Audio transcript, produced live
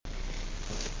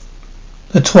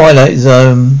The Twilight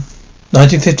Zone,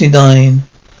 1959.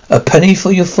 A penny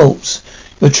for your faults.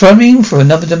 You're travelling for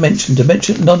another dimension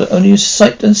not only of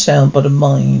sight and sound, but of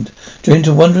mind. Journeying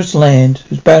to a wondrous land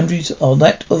whose boundaries are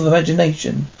that of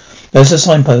imagination. There's a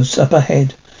signpost up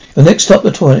ahead. Your next stop,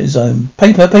 the Twilight Zone.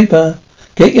 Paper, paper.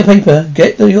 Get your paper.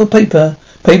 Your paper.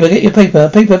 Paper, get your paper.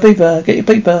 Paper, paper. Get your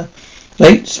paper.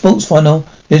 Late sports final.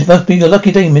 This must be your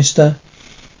lucky day, mister.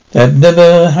 That'd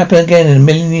never happen again in a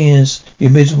million years. You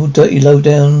miserable, dirty, low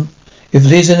down. If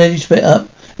Liz and Eddie split up,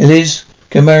 and Liz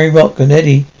can marry Rock and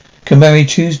Eddie can marry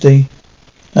Tuesday.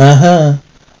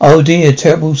 Oh dear,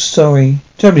 terribly sorry.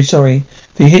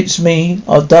 If he hits me,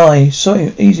 I'll die.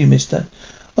 Sorry, easy, mister.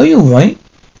 Are you alright?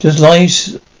 Just lie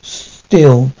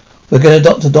still. We're going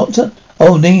to doctor?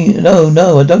 Oh,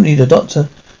 no, I don't need a doctor.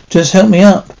 Just help me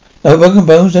up. No broken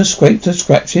bones, no scrapes, no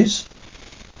scratches.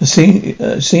 I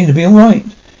seem to be alright.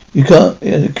 You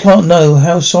can't know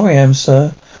how sorry I am,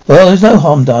 sir. Well, there's no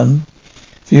harm done.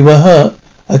 If you were hurt,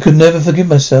 I could never forgive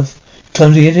myself.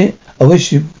 Clumsy idiot. I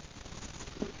wish you'd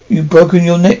broken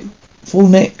your neck, full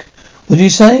neck. What did you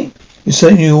say? You're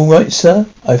certainly all right, sir?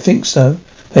 I think so.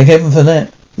 Thank heaven for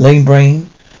that. Lame brain.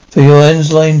 For your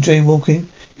ends lying jaywalking.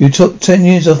 You took 10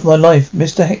 years off my life,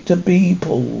 Mr. Hector B.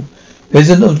 Paul,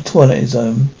 resident of the Twilight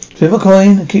Zone. Flip a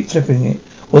coin and keep flipping it.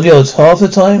 What the odds? Half the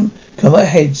time come out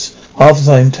heads, half the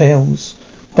time tails.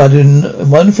 But in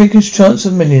one freakish chance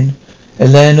of a million, it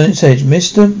land on its edge.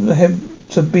 Mr.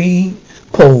 Hector B.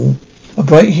 Paul, a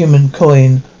bright human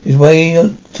coin, his way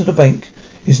to the bank.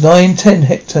 It's 9-10,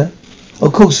 Hector.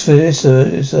 Of course, for this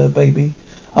is a baby.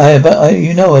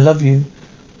 You know I love you.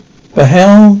 But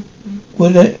how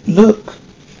will it look?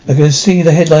 I can see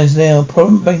the headlines now.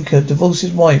 Prominent banker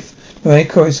divorces wife, married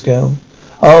chorus girl.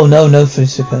 Oh no,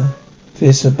 Felicita.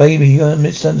 Felicita, baby, you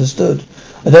misunderstood.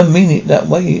 I don't mean it that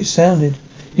way it sounded.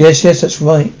 Yes, that's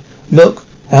right. Look,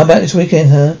 how about this weekend,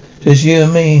 huh? Just you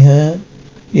and me, huh?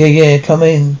 Yeah, come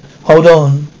in. Hold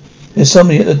on. There's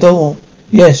somebody at the door.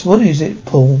 Yes, what is it,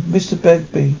 Paul? Mr.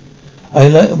 Begbie.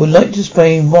 I would like to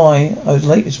explain why I was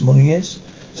late this morning, yes?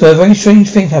 So a very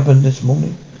strange thing happened this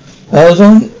morning. I was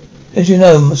on, as you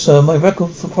know, sir, my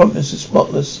record for promptness is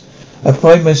spotless. I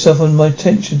pride myself on my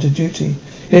attention to duty.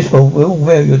 Yes, Paul, we're all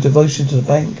aware of your devotion to the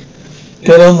bank.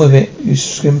 Get on with it, you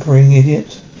skimpering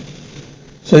idiot.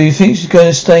 So you think she's going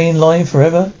to stay in line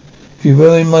forever? If you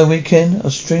ruin my weekend,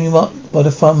 I'll string you up by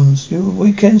the thumbs. Your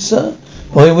weekend, sir?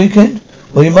 My weekend?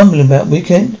 What are you mumbling about,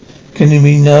 weekend? Can you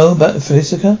really know about the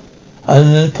Felicica?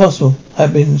 Impossible.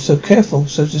 I've been so careful,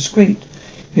 so discreet.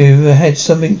 You had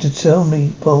something to tell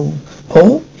me, Paul.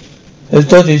 Paul? Those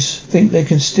dodgers think they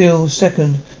can steal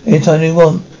second anytime they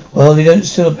want. Well, they don't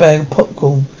steal a bag of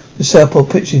popcorn. The Southpaw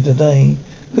pitching today.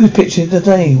 Who's pitching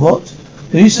today? What?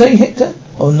 Did you say, Hector?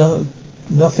 Oh no,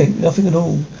 nothing at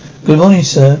all. Good morning,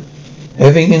 sir.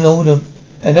 Everything in order?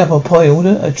 An apple pie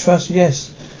order? I trust, yes.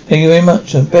 Thank you very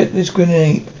much. I bet this grinning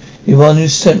ape, the one who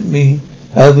sent me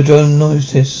overdrone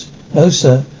notice. No,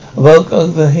 sir. I woke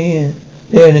over here.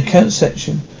 There in the account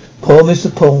section. Poor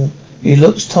Mr. Paul. He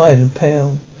looks tired and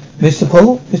pale. Mr.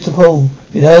 Paul.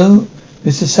 You know,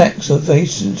 Mr. Sachs of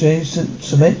Jason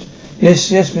Cement? Yes,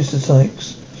 Mr.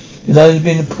 Sykes. The loan has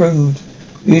been approved.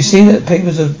 Will you see that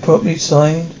papers are properly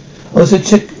signed? Oh, the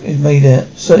check is made out.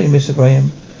 Certainly, Mr.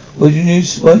 Graham.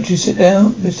 Won't you sit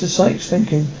down, Mr. Sykes,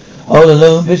 thinking? Oh, the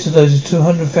loan business loan is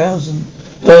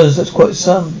 $200,000. That's quite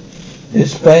some.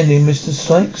 It's expanding, Mr.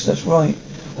 Sykes. That's right.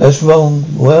 That's wrong.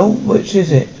 Well, which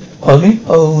is it? Pardon me?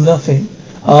 Oh, nothing.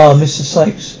 Ah, Mr.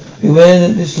 Sykes. Are you aware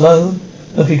that this loan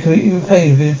must be completely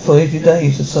repaid within 40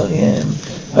 days? I certainly am.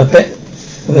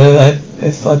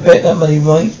 If I bet that money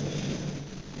right,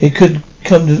 it could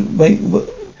come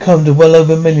to well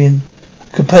over $1 million. I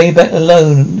could pay back the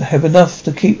loan and have enough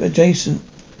to keep Jace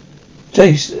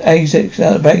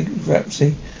out of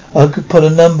bankruptcy. I could put a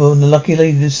number on the lucky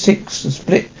lady to 6 and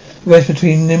split the rest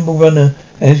between Nimble Runner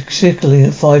and Sickly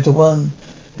at 5-1.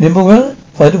 Nimble Runner?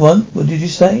 5-1? What did you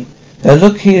say? Now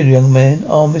look here, young man.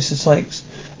 Oh, Mr. Sykes.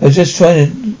 I was just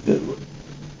trying to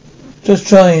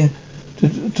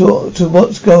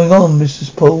what's going on,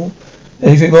 Mrs. Paul.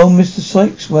 Anything wrong, Mr.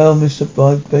 Sykes? Well, Mr.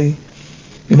 Bugby,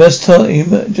 you just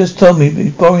told me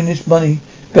he's borrowing this money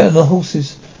better than the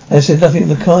horses. I said nothing of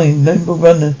the kind. Nimble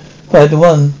Runner,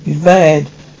 5-1. He's mad.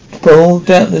 Paul,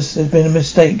 doubtless there's been a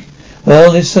mistake.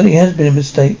 Well, there certainly has been a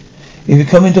mistake. If you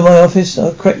come into my office,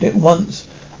 I'll correct it once.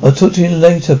 I'll talk to you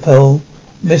later, Paul.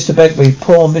 Mr. Bagby,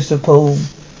 poor Mr. Paul.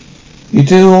 You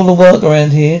do all the work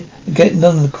around here and get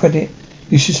none of the credit.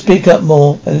 You should speak up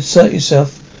more and assert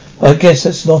yourself. But I guess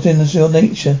that's not in your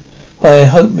nature. But I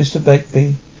hope, Mr.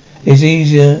 Bagby, it's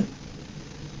easier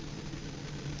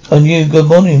on you. Good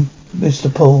morning, Mr.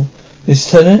 Paul.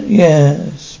 Miss Turner?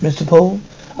 Yes, Mr. Paul?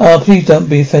 Please don't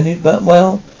be offended, but,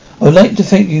 well, I would like to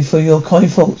thank you for your kind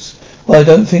thoughts. Well, I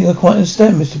don't think I quite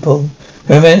understand, Mr. Paul.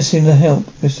 Romancing the help,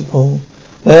 Mr. Paul.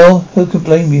 Well, who could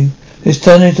blame you? Miss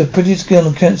Turner is the prettiest girl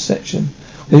in the cancer section.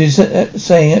 Well, you're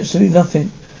saying absolutely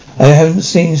nothing. I haven't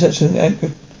seen such an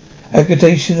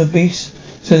aggregation of beasts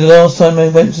since the last time I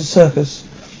went to the circus.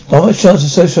 Not much chance of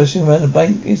socializing around the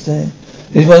bank, is there?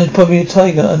 This one is probably a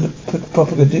tiger under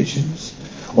proper conditions.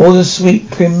 All the sweet,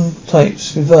 prim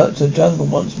types revert to the jungle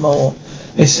once more.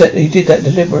 Except he did that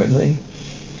deliberately.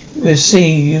 We'll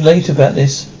see you later about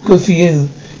this. Good for you. You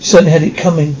certainly had it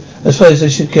coming. I suppose I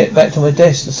should get back to my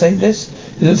desk. The same desk?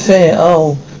 Isn't fair.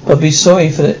 Oh, but they'll be sorry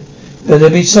for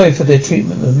their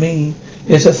treatment of me.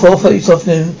 Yes, at 4:30 this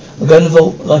afternoon, I'm going to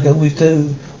vault like I always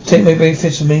do. Take my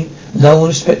briefcase with me, and I will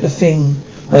respect the thing.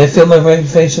 When I feel my very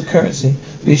face of currency,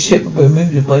 the ship will be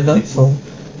removed by nightfall.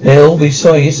 They'll all be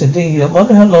sorry, yes indeed. I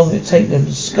wonder how long it take them to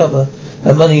discover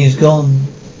that money is gone.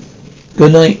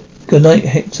 Good night,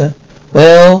 Hector.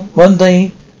 Well, one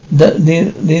day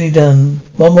nearly done.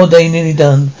 One more day nearly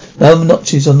done. No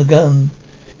notches on the gun.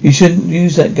 You shouldn't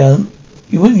use that gun.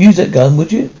 You wouldn't use that gun,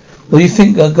 would you? What do you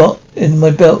think I got in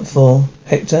my belt for,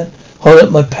 Hector? Hold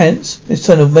up my pants. This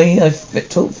time of me, I've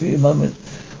talked for you a moment.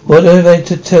 What I have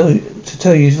to tell you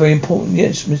is very important.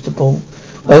 Yes, Mr. Paul.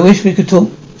 I wish we could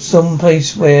talk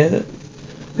someplace where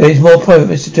there is more private.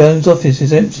 Mr. Jones' office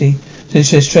is empty since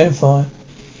there's tram fire.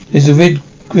 It's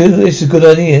a good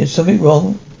idea. Something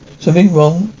wrong?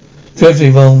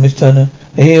 Dreadfully wrong, Miss Turner.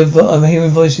 I'm hearing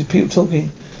voices, people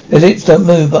talking. Their lips don't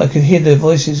move, but I can hear their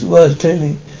voices, words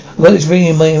clearly. I've got this ringing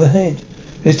in my head.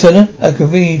 Miss Turner, I can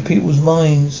read people's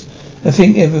minds. I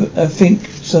think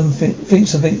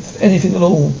anything at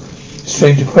all.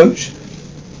 Strange approach.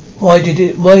 Why did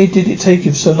it take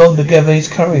him so long to gather his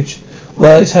courage?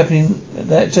 Well,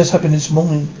 that just happened this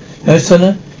morning. Now, Miss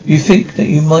Turner, you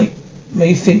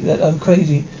may think that I'm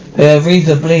crazy, but I have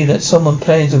reason to believe that someone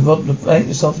plans to rob the bank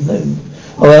this afternoon.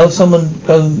 Oh well, someone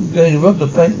going to rob the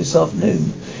bank this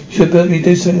afternoon. You should probably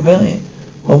do something about it.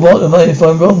 Well, what am I if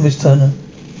I'm wrong, Miss Turner?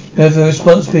 You have a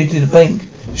responsibility to the bank,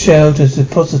 shareholders,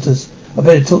 depositors. I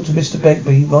better talk to Mr.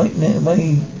 Begbie right now.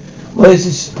 What is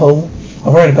this, Paul?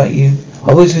 I'm worried about you.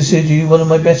 I always considered you one of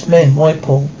my best men. Why,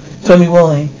 Paul? Tell me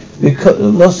why. We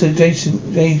lost the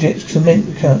Ajax cement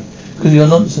account because of your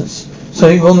nonsense.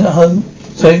 Something wrong at home?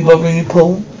 Something bothering you,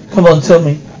 Paul? Come on, tell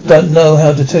me. I don't know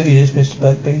how to tell you this, Mr.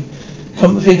 Begbie.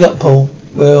 Come, speak up, Paul.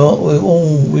 We're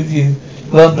all with you.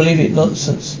 If I don't believe it,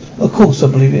 nonsense. Of course I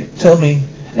believe it. Tell me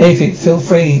anything. Feel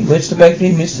free. Mr.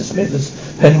 Begbie, Mr. Smithers,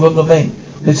 planning to rob the bank.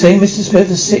 They say Mr.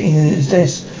 Smithers sitting in his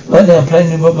desk right now,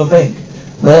 planning to rob the bank.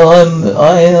 Well,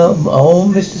 I am. Oh,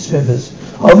 Mr. Smithers.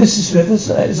 Oh, Mr. Smithers.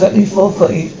 At exactly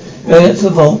 4:30, going out to the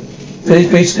vault, fill his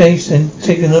briefcase, and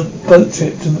taking a boat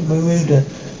trip to Bermuda.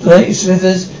 Tonight,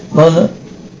 Smithers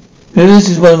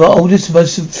is one of our oldest and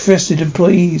most trusted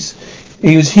employees.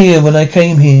 He was here when I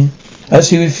came here. As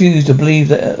he refused to believe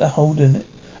that hold it.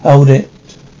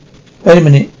 Wait a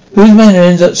minute. Who's the man who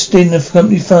ends up stealing the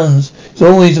company funds? He's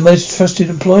always the most trusted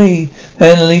employee.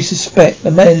 They only least suspect.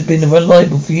 The man has been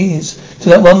reliable for years. To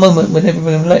that one moment when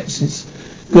everyone relaxes.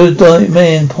 Good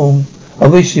man, Paul. I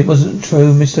wish it wasn't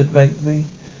true, Mr. Begbie.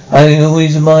 I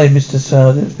always admired Mr.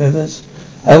 Smithers.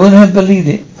 I wouldn't have believed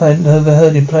it if I hadn't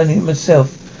overheard him planning it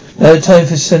myself. No time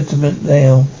for sentiment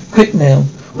now. Quick now.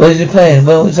 What is he playing?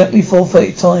 Well, exactly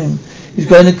 4:30 time. He's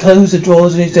going to close the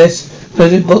drawers in his desk,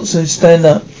 close his books and stand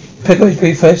up. Pick up his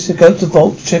briefcase and go to the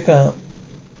vault to check out.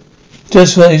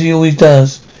 Just as he always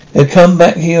does. He'll come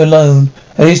back here alone.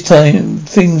 At this time,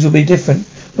 things will be different.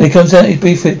 When he comes out, his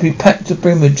briefcase will be packed to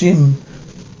brim with Jim.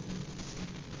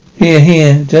 Here.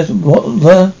 Just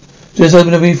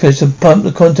open the briefcase and pump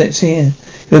the contents here.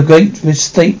 Your great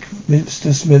mistake,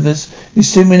 Mr. Smithers.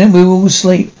 Assuming that we were all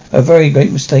asleep. A very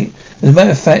great mistake. As a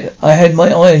matter of fact, I had my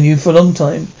eye on you for a long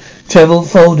time. Travel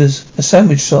folders, a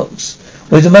sandwich socks.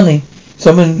 Where's the money?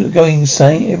 Someone's going,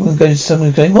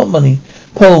 what money?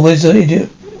 Paul, where's the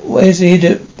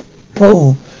idiot?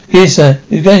 Paul. Here, sir.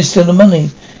 He's going to steal the money.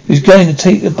 He's going to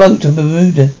take the boat to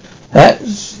Bermuda. That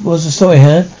was the story,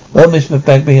 huh? Well, Mr.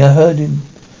 Begbie, I heard him.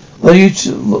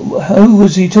 Who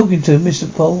was he talking to, Mr.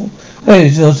 Paul? Well,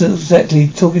 he wasn't exactly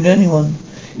talking to anyone.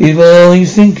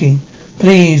 He's thinking.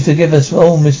 Please forgive us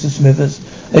all, Mr. Smithers.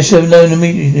 I should have known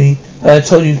immediately that I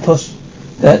told you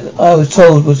that I was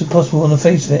told was impossible on the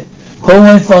face of it. Paul,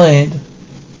 I fired.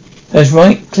 That's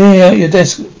right. Clear out your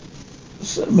desk,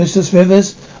 Mr.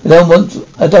 Smithers.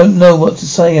 I don't know what to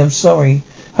say. I'm sorry.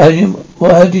 How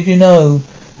did you know?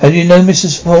 How do you know,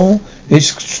 Mrs. Paul?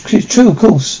 It's true, of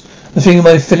course. I think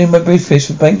about filling my briefcase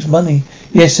with bank's money.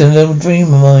 Yes, and a little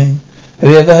dream of mine. Have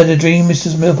you ever had a dream,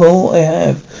 Mr. Paul? I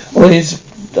have.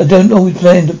 I don't always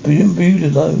plan to brood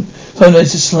alone.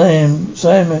 Sometimes it's a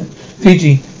slammer.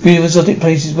 Fiji, beautiful exotic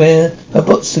places where a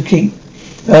bot's to keep.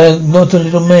 Not a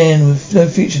little man with no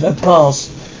future, no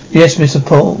past. Yes, Mr.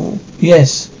 Paul.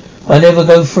 Yes. I never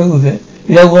go through with it.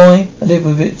 You know why? I live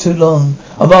with it too long.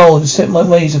 I'm old and set my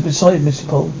ways are beside Mr.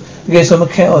 Paul. I guess I'm a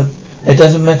coward. It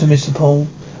doesn't matter, Mr. Paul.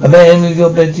 A man with your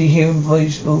bloody hearing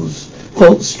voices,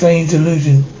 false, strange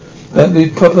illusion. But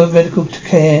with proper medical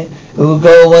care, it will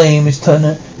go away, Miss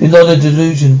Turner. It's not a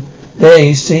delusion. There,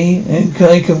 you see, and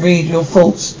I can read your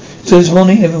faults. So this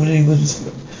morning everybody was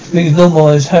normal.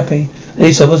 I was happy. At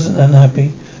least I wasn't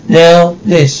unhappy. Now,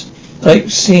 this, like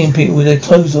seeing people with their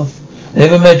clothes off. I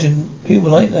never imagined people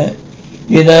like that.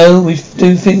 You know, we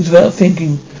do things without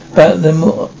thinking about them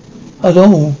at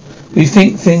all. We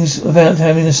think things without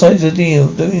having the slightest idea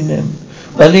of doing them.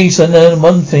 But at least I know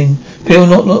one thing. People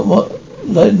not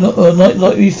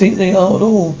like you think they are at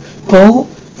all. Paul,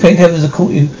 thank heavens I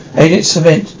caught you. Agent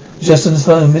Cement, just on the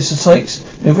phone. Mr. Sykes,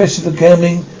 been arrested for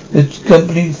gambling the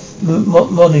company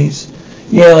monies.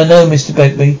 Yeah, I know, Mr.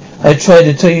 Bagby. I tried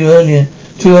to tell you earlier.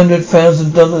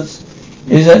 $200,000.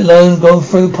 Is that loan gone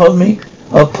through? Pardon me?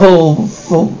 I'll Paul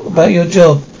about your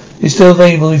job. It's still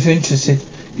available if you're interested.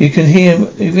 You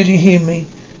really hear me?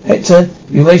 Hector,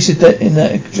 you wasted that in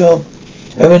that job.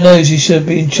 Everyone knows you should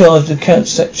be in charge of the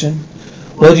accounts section.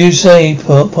 What do you say,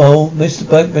 Paul? Mr.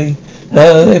 Bagby?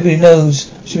 No, everybody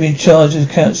knows you should be in charge of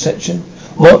the accounts section.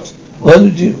 What?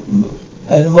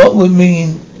 What would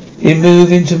mean you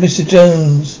move into Mr.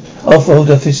 Jones' old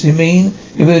office? You mean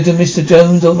you moved to Mr.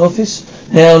 Jones' old office?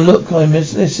 Now look,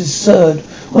 this is absurd.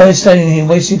 Why are you standing here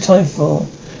wasting time for?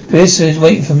 This is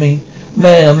waiting for me.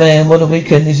 Man, oh man, what a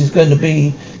weekend this is going to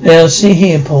be. Now, see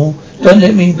here, Paul. Don't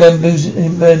let me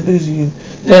bamboozle you.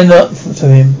 Stand up to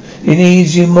him. He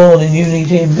needs you more than you need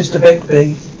him, Mr.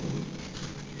 Begbie.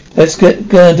 Let's get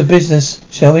down to business,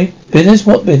 shall we? Business?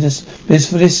 What business? Business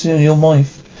for this and your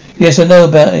wife. Yes, I know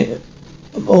about it.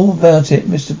 All about it,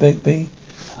 Mr. Begbie.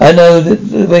 I know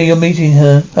the way you're meeting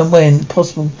her and when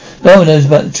possible. No one knows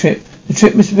about the trip. The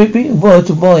trip, Mr. Begbie? Word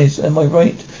to wise, am I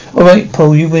right? All right,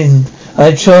 Paul, you win.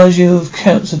 I charge you of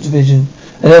council division,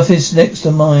 an office next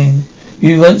to mine.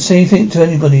 You won't say anything to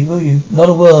anybody, will you? Not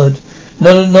a word.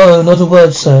 No, not a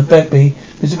word, sir. Bagby.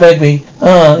 Mr. Bagby.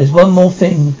 There's one more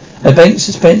thing. A bank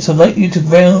suspense. I'd like you to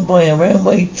buy a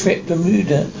roundway trip to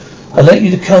Bermuda. I'd like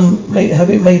you to have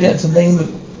it made out to the name of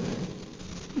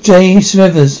J.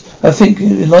 Smithers. I think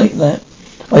you'd like that.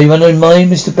 Are you under mine,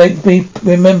 Mr. Bagby?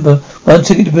 Remember, one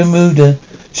ticket to Bermuda.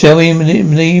 Shall we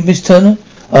leave, Miss Turner?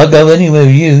 I'll go anywhere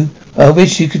with you. I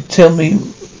wish you could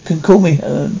call me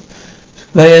Helen.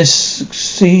 May I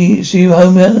see you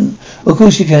home, Helen? Of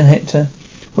course you can, Hector.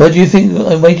 What do you think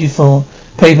I waited for?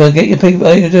 Paper, get your paper,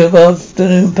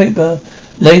 afternoon paper.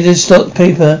 Ladies stock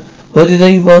paper. What do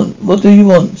they want? What do you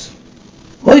want?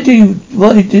 What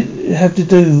did you have to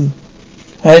do?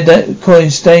 I had that coin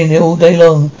staying there all day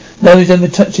long. Nobody's ever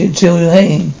touched it until you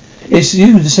hang. It's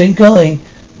you, the same guy.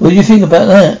 What do you think about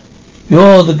that?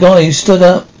 You're the guy who stood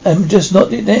up and just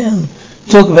knocked it down.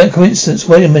 Talk about coincidence.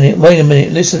 Wait a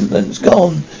minute. Listen, it's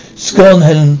gone. It's gone,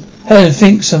 Helen. Helen,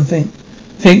 think something.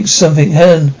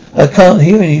 Helen. I can't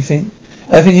hear anything.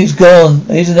 Everything's gone.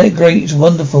 Isn't that great? It's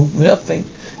wonderful. Nothing.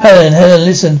 Helen,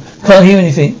 listen. Can't hear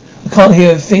anything. I can't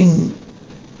hear a thing.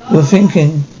 You're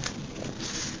thinking.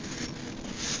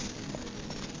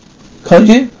 Can't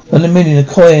you? 1 million, a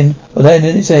coin will land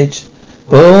on its edge.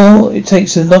 But all it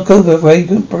takes to knock over a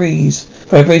vagrant breeze,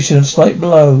 vibration of slight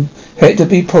blow. Hector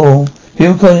B. Paul,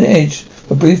 human coin on edge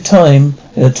for a brief time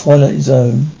in a twilight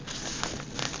zone.